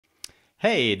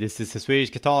Hey, this is the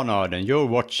Swedish Guitar Nerd and you're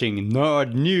watching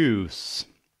Nerd News.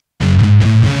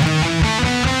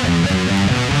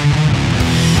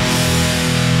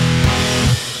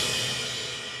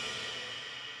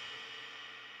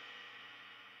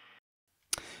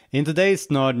 In today's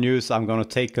Nerd News, I'm gonna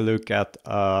take a look at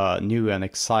a new and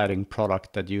exciting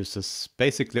product that uses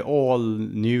basically all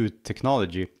new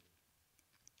technology.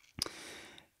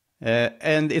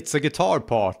 And it's a guitar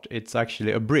part, it's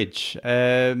actually a bridge.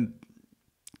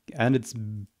 And it's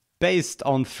based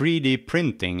on 3D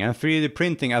printing. And 3D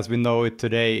printing as we know it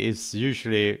today is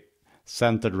usually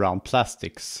centered around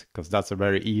plastics, because that's a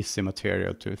very easy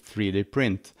material to 3D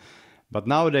print. But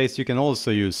nowadays you can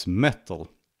also use metal.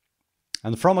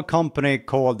 And from a company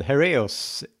called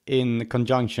Heraeus, in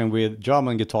conjunction with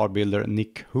German guitar builder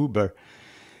Nik Huber,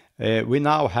 we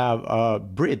now have a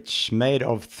bridge made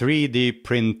of 3D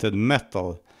printed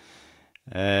metal.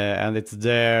 And it's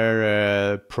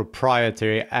their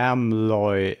proprietary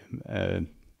Amloy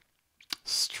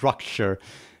structure.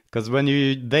 Because when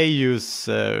they use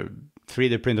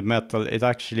 3D printed metal, it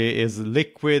actually is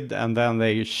liquid and then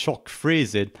they shock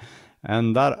freeze it.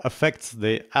 And that affects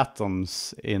the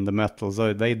atoms in the metal,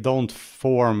 so they don't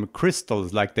form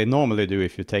crystals like they normally do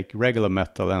if you take regular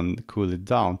metal and cool it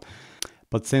down.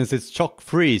 But since it's shock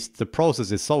freezed, the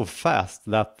process is so fast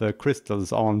that the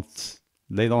crystals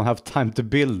they don't have time to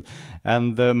build,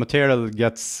 and the material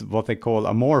gets what they call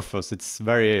amorphous. It's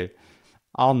very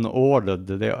unordered,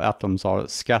 the atoms are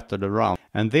scattered around.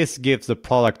 And this gives the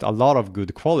product a lot of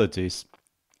good qualities.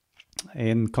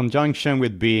 In conjunction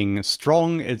with being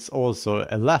strong, it's also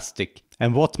elastic.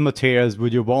 And what materials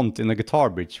would you want in a guitar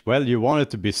bridge? Well, you want it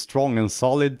to be strong and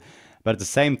solid, but at the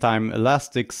same time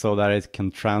elastic so that it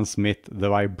can transmit the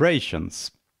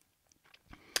vibrations.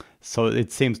 So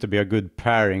it seems to be a good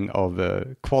pairing of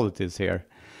qualities here.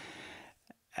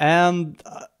 And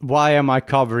why am I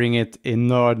covering it in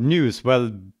Nerd News?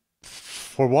 Well,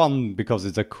 for one, because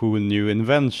it's a cool new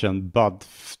invention, but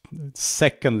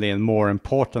secondly and more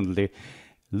importantly,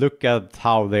 look at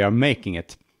how they are making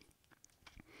it.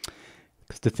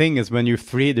 Because the thing is, when you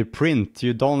 3D print,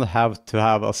 you don't have to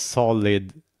have a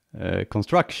solid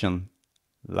construction,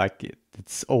 like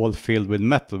it's all filled with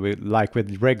metal, like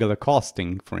with regular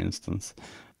casting, for instance.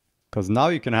 Because now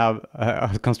you can have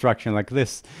a construction like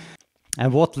this.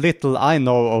 And what little I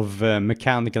know of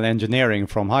mechanical engineering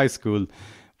from high school,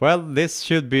 well, this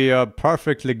should be a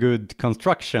perfectly good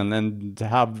construction and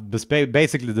have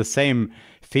basically the same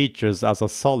features as a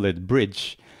solid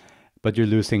bridge, but you're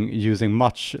using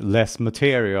much less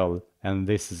material, and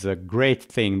this is a great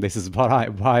thing. This is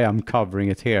why I'm covering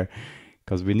it here,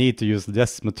 because we need to use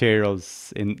less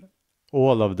materials in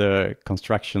all of the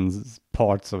constructions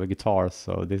parts of a guitar,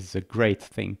 so this is a great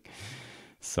thing.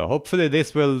 So hopefully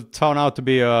this will turn out to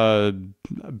be a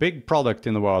big product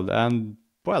in the world, and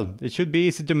well, it should be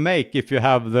easy to make if you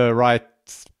have the right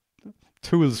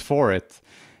tools for it.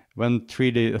 When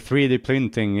 3D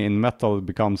printing in metal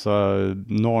becomes a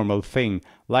normal thing,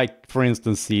 like for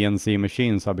instance CNC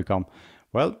machines have become,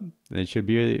 well, it should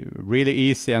be a really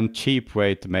easy and cheap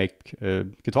way to make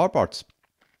guitar parts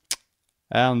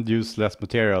and use less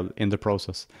material in the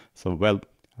process. So well,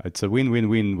 it's a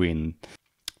win-win-win-win.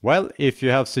 Well, if you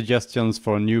have suggestions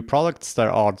for new products that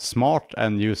are smart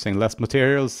and using less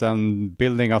materials and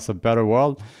building us a better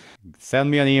world, send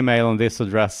me an email on this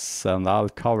address and I'll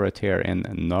cover it here in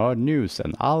Nerd News,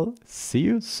 and I'll see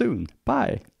you soon.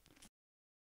 Bye!